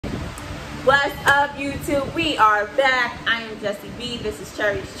What's up, YouTube? We are back. I am Jessie B. This is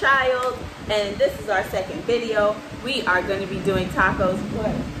Cherry's Child, and this is our second video. We are going to be doing tacos.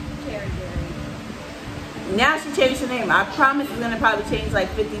 What? Cherry. Now she changed her name. I promise it's going to probably change like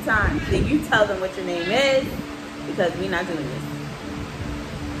 50 times. Then you tell them what your name is, because we're not doing this.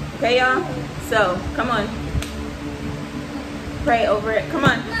 Okay, y'all? So, come on. Pray over it. Come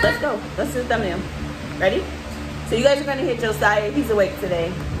on. Let's go. Let's do the thumbnail. Ready? So you guys are going to hit Josiah. He's awake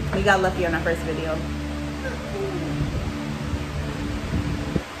today. We got lucky on our first video.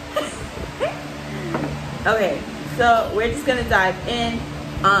 Okay, so we're just gonna dive in.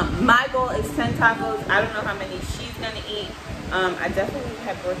 My goal is 10 tacos. I don't know how many she's gonna eat. I definitely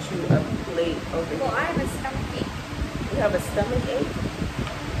have brought you a plate over here. Well, I have a stomach ache. You have a stomach ache?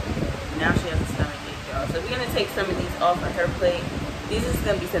 Now she has a stomach ache, y'all. So we're gonna take some of these off of her plate. These is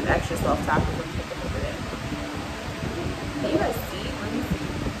gonna be some extra soft tacos. I'm gonna put them over there. Can you guys see? Let me see.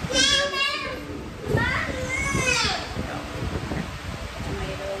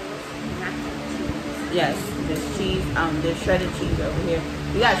 Yes, there's cheese. There's shredded cheese over here.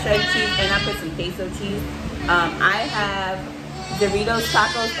 We got shredded cheese, and I put some queso cheese. I have Doritos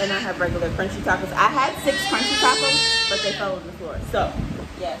tacos, and I have regular crunchy tacos. I had 6 crunchy tacos, but they fell on the floor. So,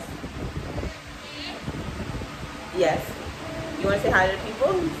 yes. Yes. You want to say hi to the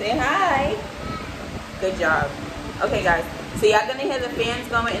people? Say hi. Good job. Okay, guys. So y'all gonna hear the fans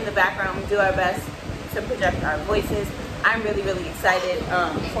going in the background. We do our best to project our voices. I'm really, really excited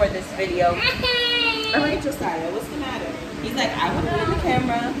for this video. All right, Josiah, what's the matter? He's like, I want to be on the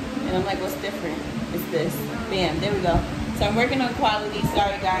camera. And I'm like, what's different? It's this. Bam, there we go. So I'm working on quality.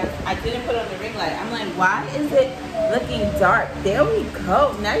 Sorry, guys. I didn't put on the ring light. I'm like, why is it looking dark? There we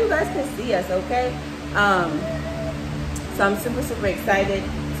go. Now you guys can see us, okay? So I'm super, super excited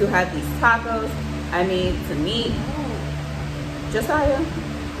to have these tacos. I mean, to meet. Josiah,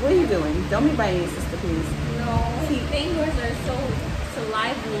 what are you doing? Don't be biting your sister, please. No, his fingers are so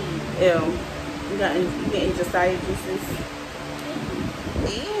salively. Ew. You getting Josiah juices?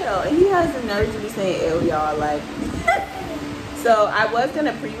 Ew. And he has the nerve to be saying ew, y'all. Like, so I was going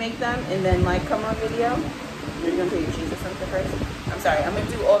to pre-make them and then, like, come on video. You're going to put your cheese or something first? I'm sorry. I'm going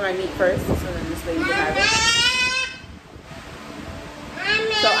to do all my meat first so then this way you can have it.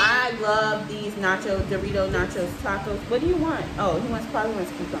 So I love these Dorito nachos tacos. What do you want? Oh, he probably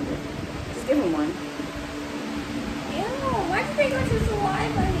wants cucumber. Just give him one. Ew, why did they go to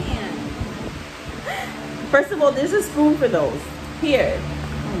saliva hand? First of all, there's a spoon for those. Here.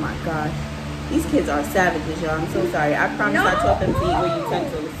 Oh my gosh. These kids are savages, y'all. I'm so sorry. I promise I taught them to eat with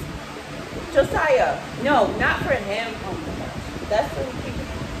utensils. Josiah. No, not for him. Oh my gosh. That's for people.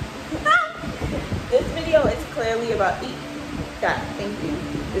 This video is clearly about eat. God, thank you.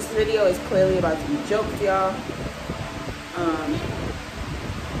 This video is clearly about to be jokes, y'all.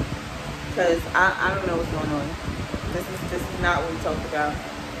 Cause I don't know what's going on. This is not what we talked about.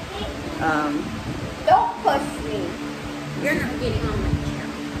 Don't push me. You're not getting on my chair.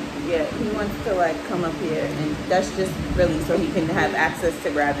 Yeah, he wants to like come up here, and that's just really so he can have access to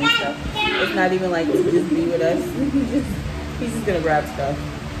grabbing stuff. It's not even like to just be with us. He's just gonna grab stuff.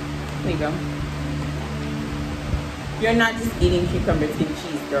 There you go. You're not just eating cucumbers and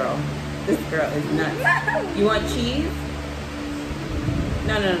cheese, girl. This girl is nuts. You want cheese?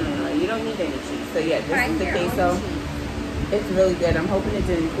 No. You don't need any cheese. So yeah, this is the queso. It's really good. I'm hoping it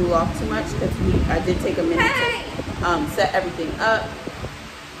didn't cool off too much because I did take a minute to set everything up.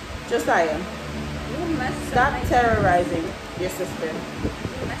 Josiah, stop terrorizing your sister.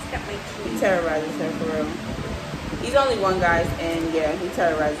 You messed up my cheese. He terrorizes her for real. He's only one, guys, and yeah, he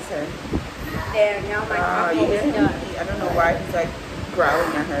terrorizes her. There, now my taco is done. I don't know why he's like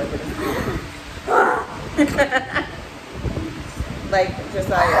growling at her, but it's like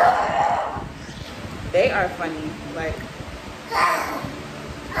Josiah. They are funny. Like,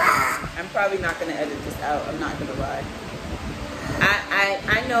 I'm probably not gonna edit this out. I'm not gonna lie.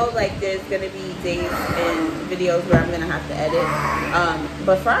 I know like there's gonna be days and videos where I'm gonna have to edit.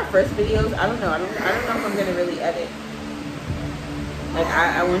 But for our first videos, I don't know. I don't know if I'm gonna really edit. Like,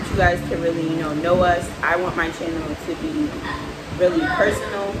 I want you guys to really, know us. I want my channel to be really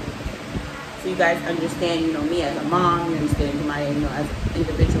personal. So you guys understand, me as a mom. You understand my, as an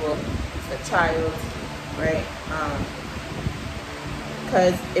individual, as a child, right?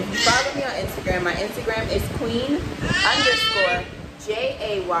 Because if you follow me on Instagram, my Instagram is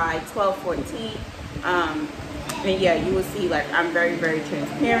queen_JAY1214. And yeah, you will see, like, I'm very, very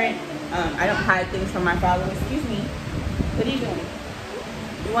transparent. I don't hide things from my followers. Excuse me. What are you doing?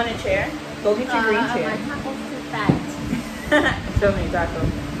 You want a chair? Go get your green chair. My taco's too fat. So many tacos.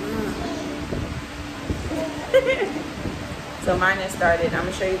 So mine has started. I'm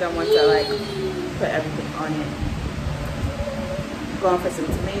gonna show you them once I like put everything on it. Going for some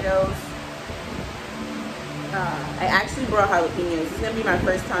tomatoes. I actually brought jalapenos. It's gonna be my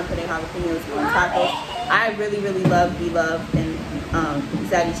first time putting jalapenos on tacos. I really love Beloved and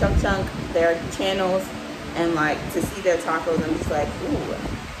Zaddy Chunk Chunk, their channels, and like to see their tacos. I'm just like, ooh,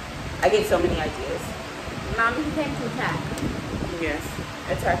 I get so many ideas. Mom, you came to attack. Yes,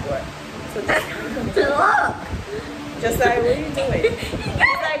 attack what? So just Look. Josiah, what are you doing?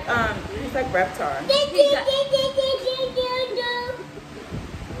 He's like Reptar.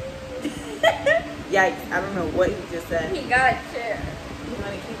 Yikes, I don't know what he just said. He got you. You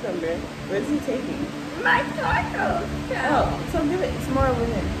want a cucumber? What is he taking? My tacos. Oh, so give it. It's more over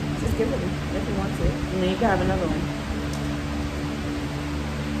there. Just give it if he wants it. And then you can have another one.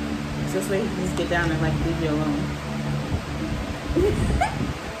 So this way he can just get down and like leave you alone.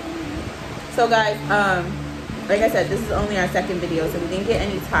 So guys, like I said, this is only our second video, so we didn't get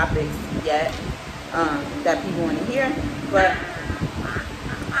any topics yet that people want to hear, but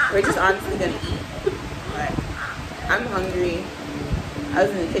we're just honestly gonna eat. But I'm hungry. I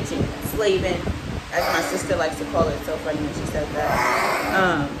was in the kitchen slaving, as my sister likes to call it. It's so funny when she says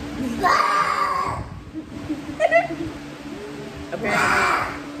that.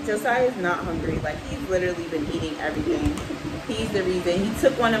 Apparently, Josiah is not hungry. Like, he's literally been eating everything. He's the reason. He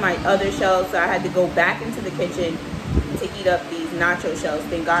took one of my other shells, so I had to go back into the kitchen to heat up these nacho shells.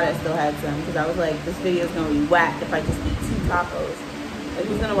 Thank God I still had some, because I was like, this video is going to be whacked if I just eat 2 tacos. Like,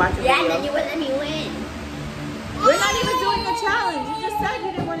 who's going to watch a video? Yeah, then you wouldn't let me win. We're not even doing a challenge. You just said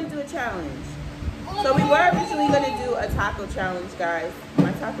you didn't want to do a challenge. So we were originally going to do a taco challenge, guys.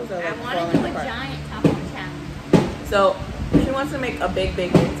 My tacos are like I want to falling do a apart. giant taco challenge. So she wants to make a big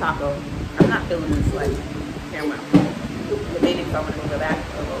taco. I'm not feeling this like camera. The baby, so I'm going to move it back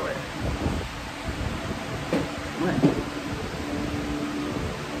a little bit. What?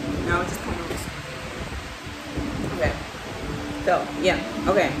 No, it's just kind of. Okay. So, yeah.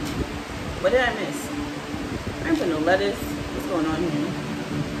 Okay. What did I miss? I didn't put no lettuce. What's going on here?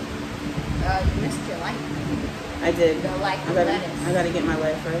 You missed your life. I did. The life of lettuce. I gotta get my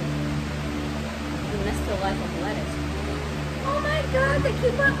life first. You missed the life of lettuce. Oh my god, the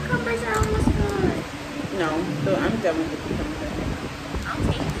cucumbers are almost gone. No, so I'm done with the cucumbers. I'll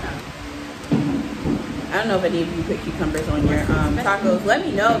take some. I don't know if any of you put cucumbers on your tacos. Let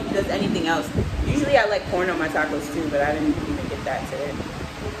me know if you does anything else. Usually I like corn on my tacos too, but I didn't even get that today.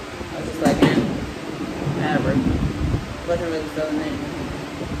 I was just like, whatever. Wasn't really feeling it.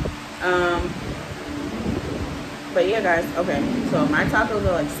 But yeah, guys. Okay, so my tacos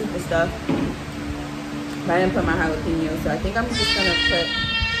are like super stuffed. But I didn't put my jalapeno, so I think I'm just gonna put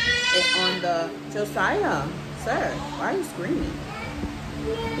it on the Josiah. Sir, why are you screaming?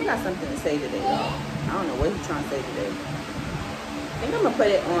 You got something to say today, though. I don't know what he's trying to say today. I think I'm gonna put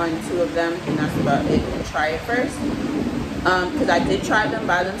it on 2 of them, and that's about it. And try it first, because I did try them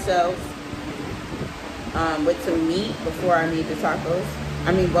by themselves with some meat before I made the tacos.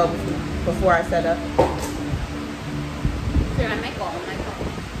 I mean, well, before I set up. Should I make all?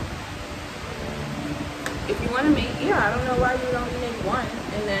 If you want to make, yeah, I don't know why you would only make one,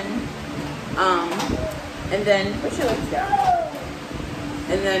 and then put your legs down,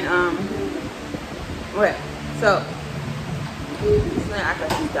 and then okay, so she's gonna act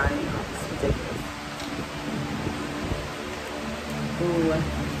like she's dying now. It's ridiculous. Ooh,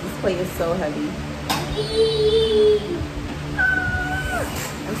 this plate is so heavy.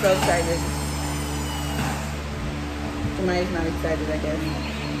 I'm so excited. Somebody's not excited, I guess.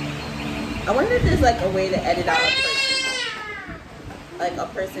 I wonder if there's like a way to edit out a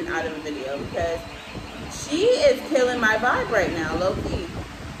person out of a video, because she is killing my vibe right now, low key.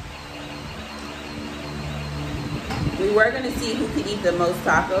 We were gonna see who could eat the most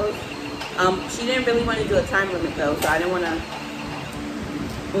tacos. She didn't really want to do a time limit though, so I didn't want to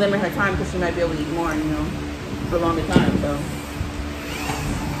limit her time because she might be able to eat more, you know, for a longer time. So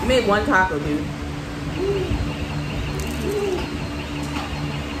you made 1 taco, dude.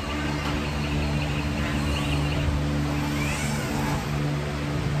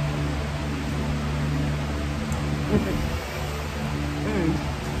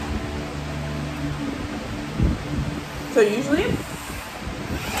 So usually,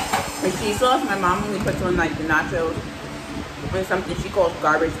 with cheese sauce, my mom only puts on like the nachos and something she calls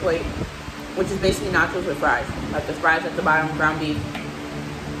garbage plate, which is basically nachos with fries. Like the fries at the bottom, ground beef.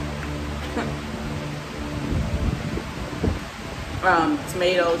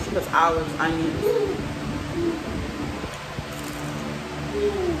 Tomatoes, she puts olives, onions.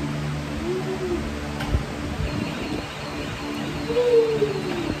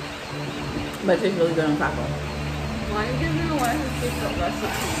 But it tastes really good on taco. What? Why are you giving away her secret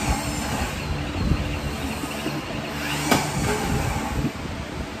recipe?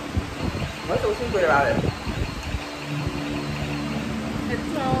 What's so secret about it? It's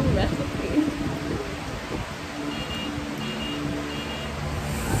her own recipe.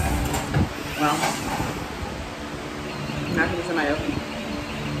 Well, I'm not gonna somebody else.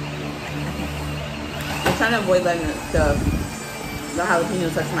 I'm trying to avoid letting the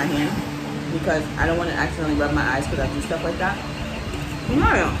jalapeno touch my hand because I don't want to accidentally rub my eyes because I do stuff like that. No.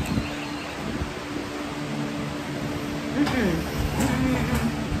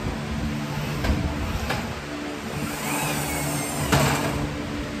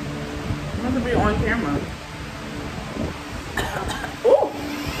 I want to be on camera. Ooh.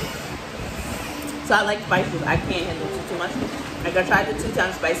 So I like spices. I can't handle too much. Like I tried the 2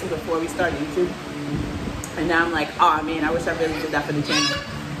 times spicy before we started YouTube. And now I'm like, oh man, I wish I really did that for the channel.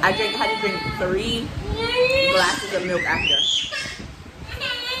 I had to drink 3 glasses of milk after.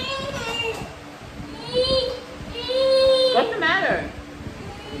 What's the matter?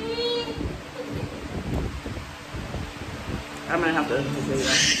 I'm gonna have to listen to this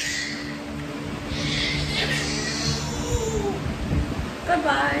video.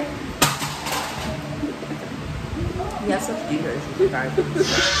 Goodbye. He has such anger issues, you guys.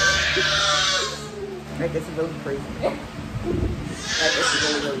 Like, it's really crazy. Like, it's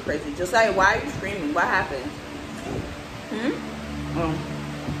really, really crazy. Josiah, why are you screaming? What happened? Oh.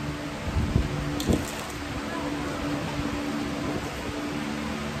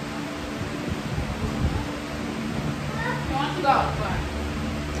 He wants to go.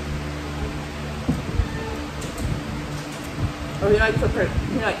 Oh, he likes cooker.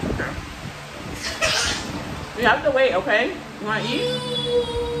 He likes cooker. You have to wait, okay? You want to eat?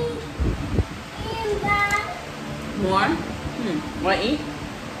 More? Want to eat?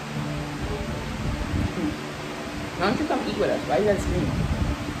 Why don't you come eat with us? Why are you guys screaming?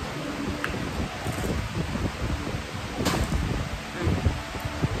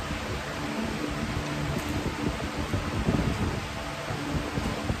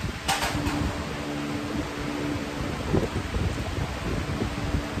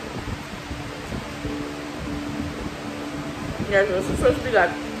 Yeah, so this is supposed to be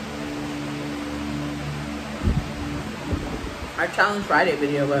like our Challenge Friday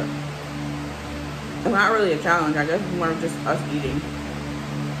video, but it's not really a challenge. I guess it's more of just us eating.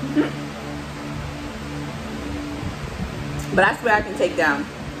 But I swear I can take down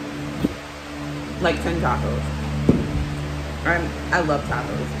like 10 tacos. I love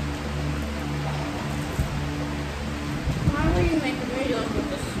tacos. Why are you making videos with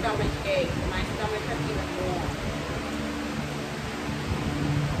the stomach ache? My stomach hurts even more.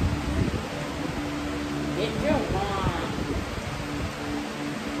 Get your mom.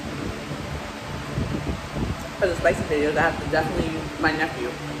 For the spicy videos, I have to definitely use my nephew.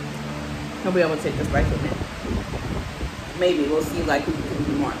 He'll be able to take the spice with me. Maybe we'll see like who can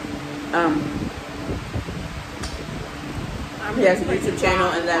do more. He has a YouTube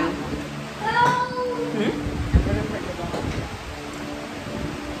channel, and then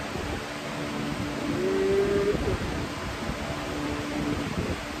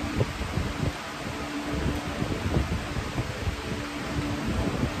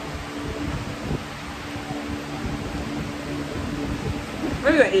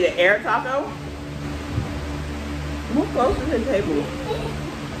we're gonna eat an air taco. Move close to the table.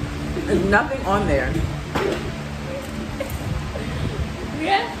 There's nothing on there.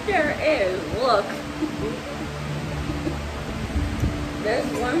 Yes, there is. Look. There's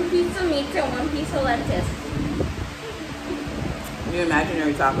 1 piece of meat and 1 piece of lettuce. Your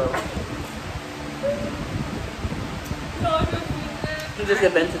imaginary taco. You just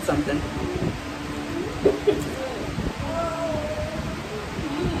invented something.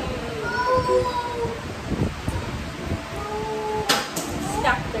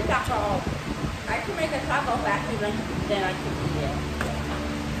 Stop the taco. I can make a taco faster than I can eat it.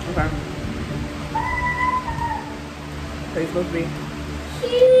 Okay. So you're supposed to be.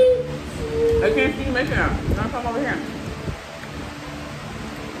 I can't see you making it. Now come over here.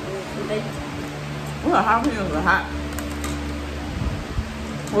 Oh, the jalapenos are hot.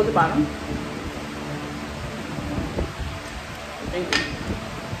 Hold the bottom. Thank you.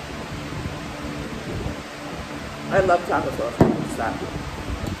 I love taco sauce. Stop.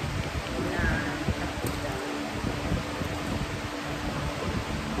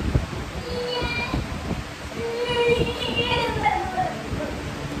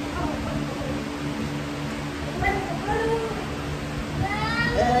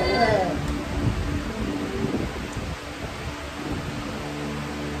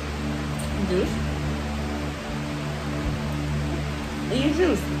 Juice.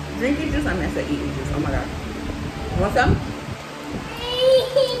 Drinking juice? I meant to eating juice. Oh my god. You want some?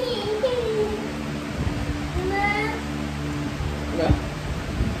 Yeah.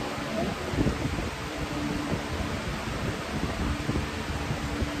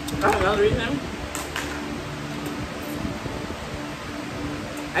 That's another reason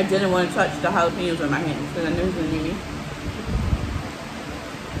I didn't want to touch the jalapenos with my hands because I knew it was going to need me.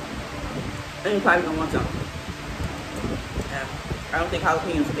 And you probably don't want some. Yeah. I don't think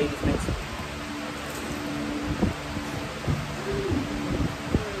jalapenos are babies mix.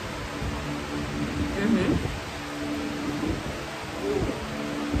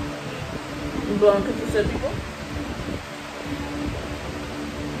 You blowing cookies to people?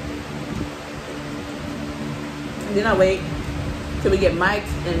 And then I wait till we get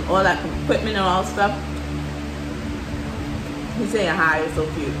mics and all that equipment and all stuff. He's saying hi, it's so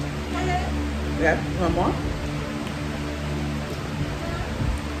cute. Yeah, one more?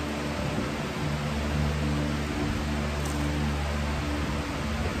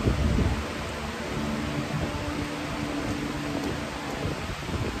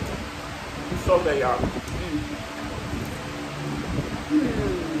 It's so good, y'all.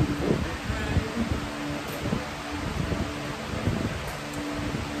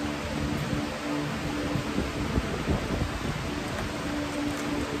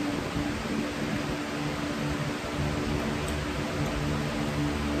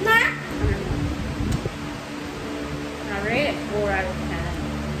 I rate it 4 out of 10.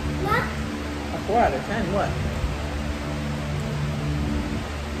 A 4 out of 10, what?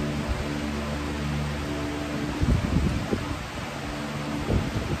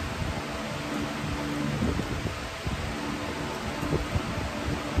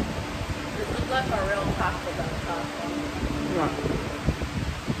 It looks like a real Taco Bell taco. What?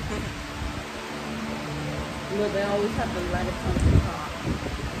 But they always have the lettuce on the top.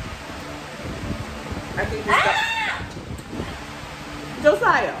 I think this got...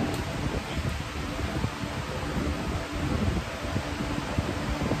 Josiah.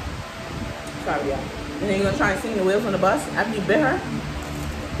 Sorry, y'all. And then you're gonna try and sing the wheels on the bus after you bit her?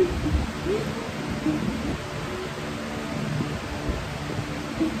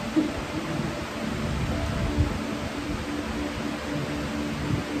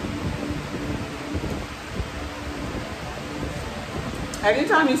 Every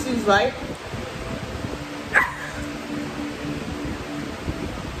time he sees light,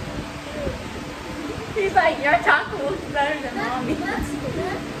 He's like, your taco looks better than mommy.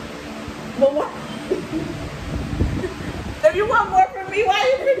 but what? If you want more from me, why are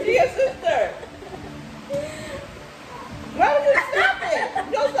you pinching your sister? Why would you stop it?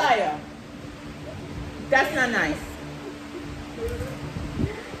 Josiah. That's not nice.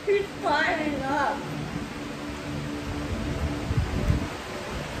 He's climbing up.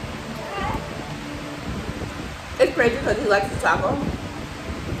 It's crazy because he likes the taco.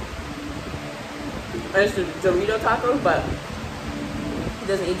 And it's the Dorito tacos, but he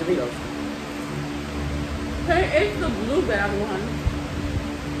doesn't eat Doritos. Hey, it's the blueberry one.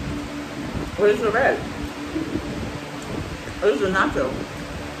 What is the red? What is the nacho?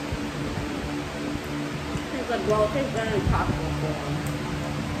 He's like, well, it tastes better than taco form.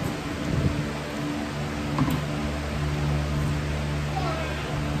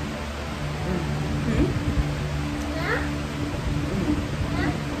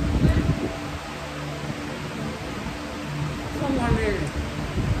 Someone in.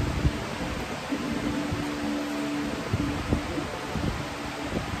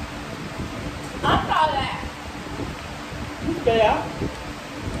 I saw that. Get it out?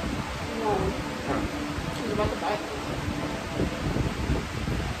 No. He's about to bite.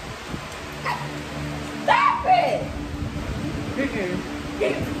 Stop it!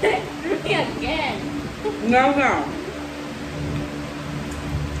 Get it through me again. No, no.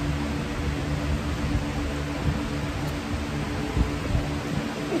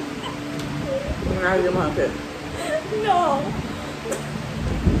 Now you want it. No.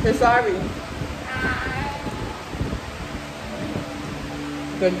 Say sorry.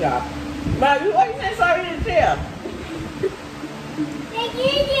 Good job. But you always say sorry to the chair.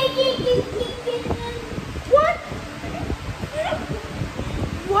 What?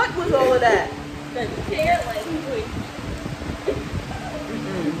 What was all of that? The chair language.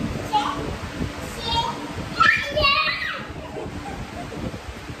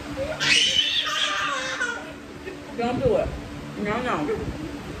 Don't do it. No, no.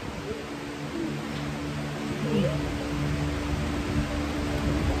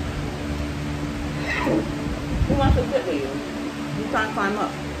 Who wants to sit with you? You trying to climb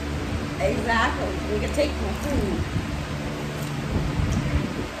up. Exactly. We can take my food.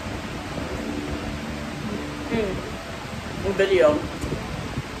 video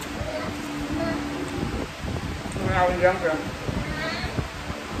when I was younger.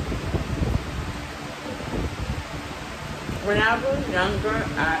 When I was younger,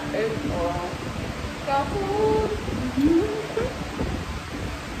 I ate all the food.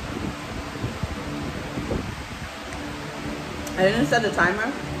 I didn't set the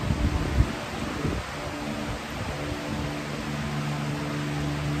timer.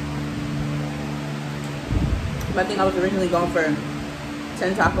 But I think I was originally going for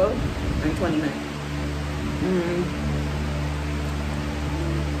 10 tacos in 20 minutes.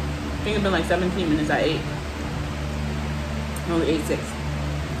 I think it's been like 17 minutes I ate. I only ate 6.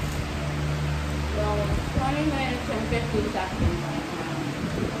 Well, 20 minutes and 50 seconds right now.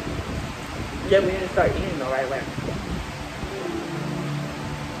 Yeah, we didn't start eating the right way.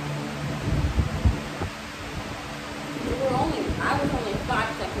 I was only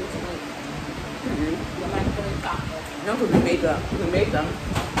 5 seconds late. With my 3 tacos. No, because we made them.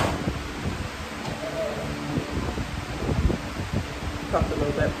 Talked a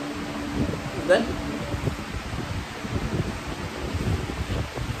little bit. Good?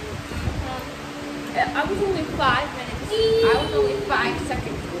 I was only 5 minutes. I was only 5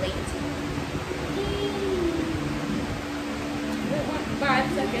 seconds late. It went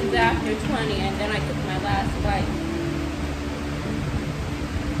 5 seconds after 20, and then I took my last bite.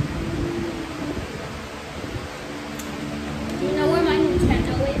 Do you know where my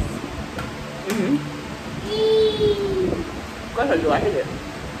Nintendo is? Of course I do. I hate it.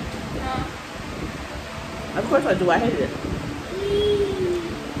 No. Of course I do. I hate it.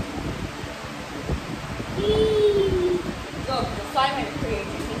 Look, Josiah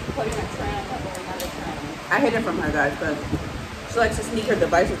creation. He's putting a train on top of another train. I hid it from her, guys, but she likes to sneak her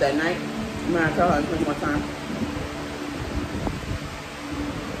devices at night. I'm gonna tell her one more time.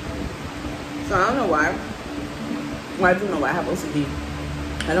 So I don't know why. Well, I do know why I have OCD.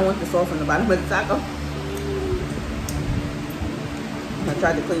 I don't want the sauce on the bottom of the taco. I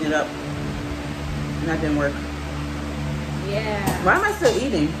tried to clean it up, and that didn't work. Yeah. Why am I still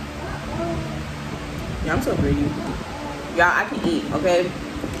eating? Yeah, I'm so greedy. Y'all, I can eat, okay?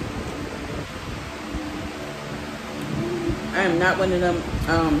 I am not one of them,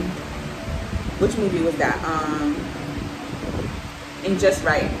 which movie was that? In Just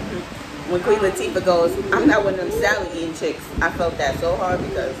Right. When Queen Latifah goes, I'm not one of them salad eating chicks. I felt that so hard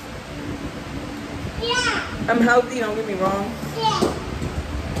because I'm healthy, don't get me wrong.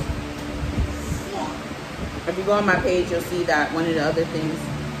 If you go on my page, you'll see that one of the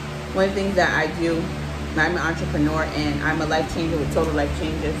things that I do, I'm an entrepreneur and I'm a life changer with Total Life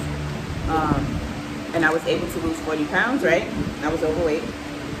Changes. And I was able to lose 40 pounds, right? I was overweight.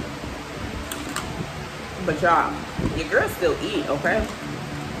 But y'all, your girls still eat, okay?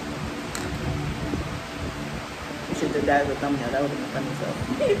 You should do that as a thumbnail. That would have been funny, so.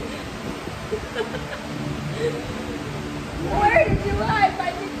 Where did you hide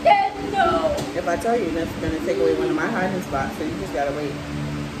my Nintendo? If I tell you, that's going to take away one of my hiding spots, so you just gotta wait.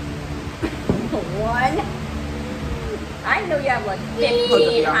 One? I know you have like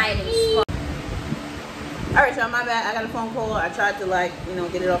 15 hiding spots. Alright, y'all, my bad. I got a phone call. I tried to, like, you know,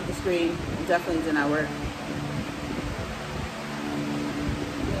 get it off the screen. It definitely did not work.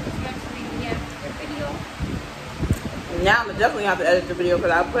 Now I'm gonna definitely have to edit the video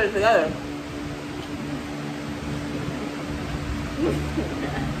because I'll put it together. So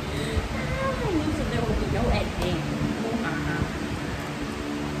there will be no editing.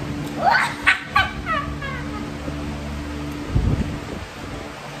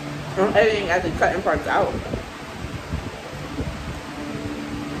 I'm editing as in cutting parts out.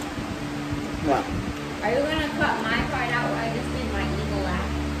 What? Are you gonna cut my part out where I just did my evil laugh?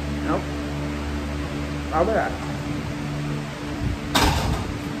 Nope. Why would I?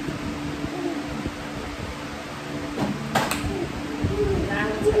 That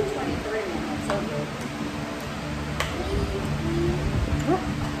was like 23 minutes. So good.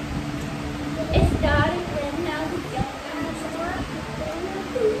 It started when I was young.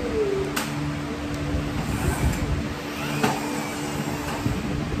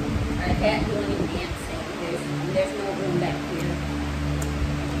 I can't do any dancing. There's no room back here.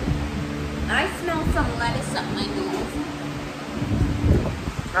 I smell some lettuce up my nose.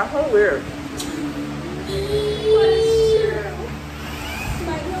 That's so weird. What is true?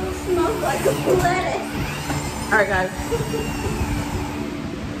 My nose smells like a lettuce. Alright, guys.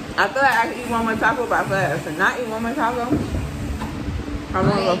 I feel like I could eat one more taco, but I feel like I should not eat one more taco. I'm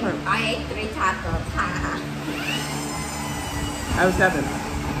gonna go for I ate 3 tacos. Ha. I was 7.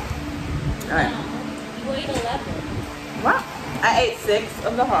 Alright. You ate 11. Well, I ate 6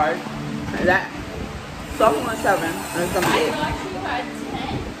 of the hard. That starting on 7, and it's gonna be 8. I thought you had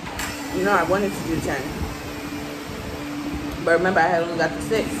 10. You know, I wanted to do 10. But remember, I had only got to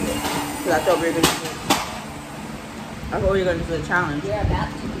 6. Because I thought we were gonna do the challenge. You're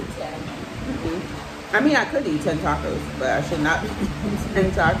about to do 10. I mean, I could eat 10 tacos, but I should not be eating 10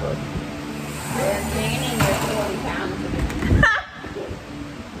 tacos. You're gaining your 40 pounds.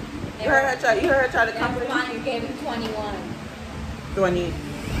 You heard her try to comfort Never mind, you gave him 21.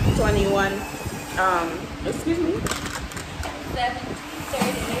 21, excuse me?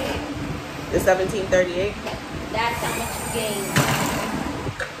 1738. The 1738? That's how much you gained.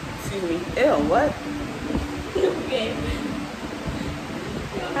 Excuse me. Ew, what? Okay.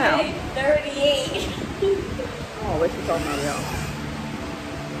 How? 38. Oh, what you talking about, y'all?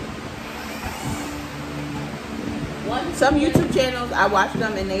 Some YouTube channels, I watch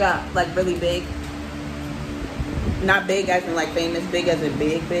them and they got like really big. Not big as in like famous, big as in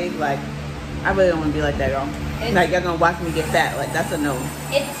big. Like, I really don't want to be like that, y'all. Like, y'all gonna watch me get fat. Like, that's a no.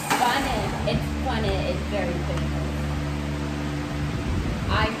 It's funny. It's funny. It's very funny.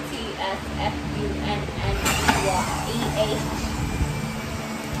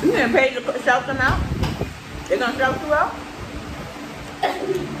 ITSFUNNEH. You gonna pay to shout them out? They gonna shout you out?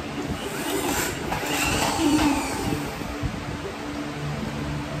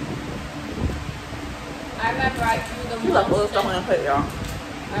 I remember I drew them You got full of once. stuff on the plate, y'all.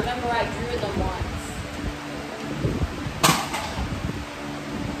 I remember I drew them once.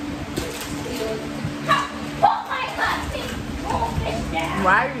 Oh my God! Oh, fish down.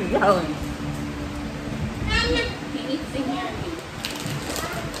 Why are you yelling? He needs to hear me.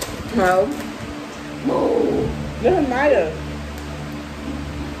 No. Get him Maya.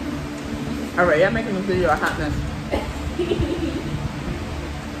 Alright, y'all making this video a hot mess.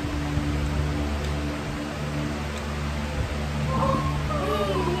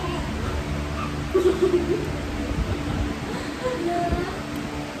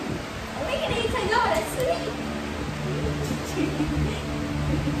 We need to go to sleep.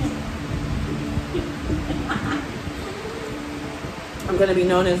 I'm gonna be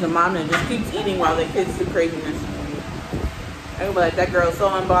known as the mom that just keeps eating while the kids do craziness. I'm like, that girl's so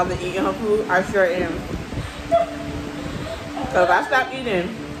unbothered eating her food. I sure am. So if I stop eating,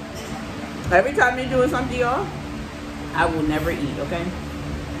 every time you're doing something, y'all, I will never eat, okay?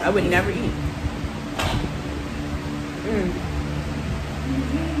 I would never eat.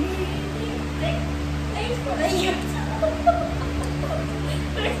 Thanks for the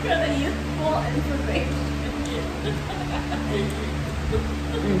useful information.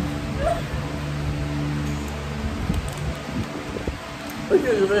 Which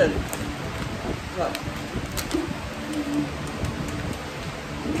is good. What?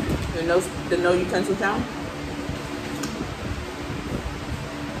 The no utensil challenge?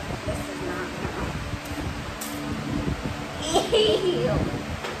 Ew.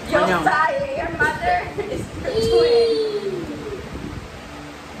 Josiah, your mother is your twin.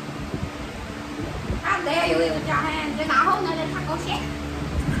 How dare you eat with your hands in a whole nother taco shell?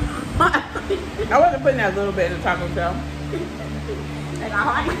 I wasn't putting that little bit in the taco shell. There's a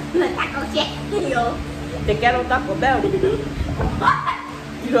whole nother taco shell. The ghetto Taco Bell.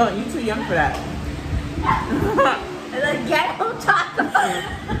 You too young for that. The ghetto taco.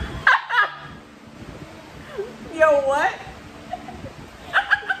 Yo, what?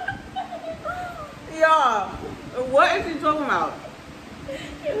 Y'all, what is he talking about? You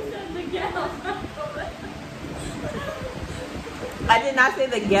said the ghetto taco. I did not say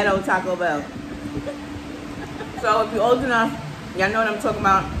the ghetto Taco Bell. So if you're old enough, y'all know what I'm talking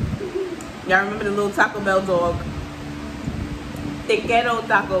about. Y'all remember the little Taco Bell dog? The ghetto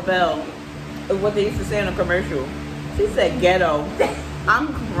Taco Bell is what they used to say in a commercial. She said ghetto.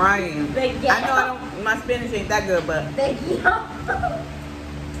 I'm crying. The ghetto. I know my Spanish ain't that good, but The ghetto.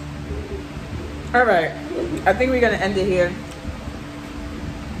 all right. I think we're gonna end it here.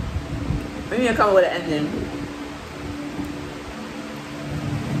 We need to come up with an ending.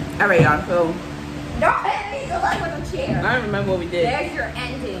 All right, y'all. So Don't hit me so like with a chair. I don't remember what we did. There's your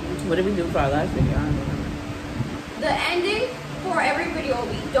ending. What did we do for our last video? I don't remember. The ending for every video will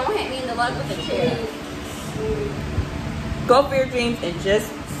be don't hit me in the leg with a chair. Go for your dreams and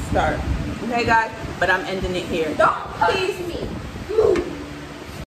just start. Okay, guys? But I'm ending it here. Don't please me.